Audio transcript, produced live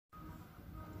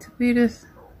be this.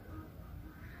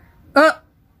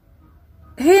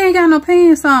 He ain't got no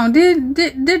pants on. Did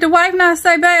the wife not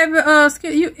say, baby,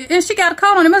 you, and she got a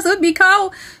coat on. It must be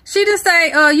cold. She just say,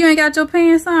 you ain't got your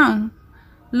pants on.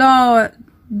 Lord,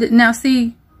 now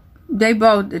see, they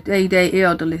both, they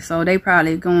elderly, so they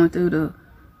probably going through the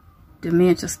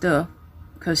dementia stuff.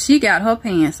 Cause she got her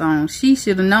pants on. She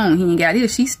should have known he ain't got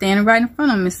his. She's standing right in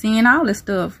front of him and seeing all this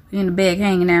stuff in the back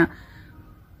hanging out.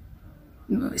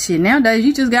 Shit, nowadays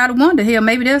you just gotta wonder, hell,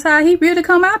 maybe that's how he really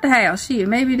come out the house. Shit,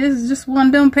 maybe this is just one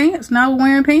of them pants, not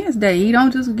wearing pants day. He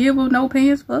don't just give her no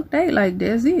pants, fuck day, like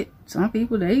that's it. Some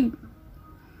people, they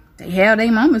have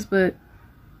their moments, but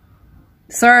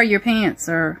sir, your pants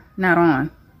are not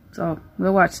on. So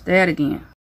we'll watch that again.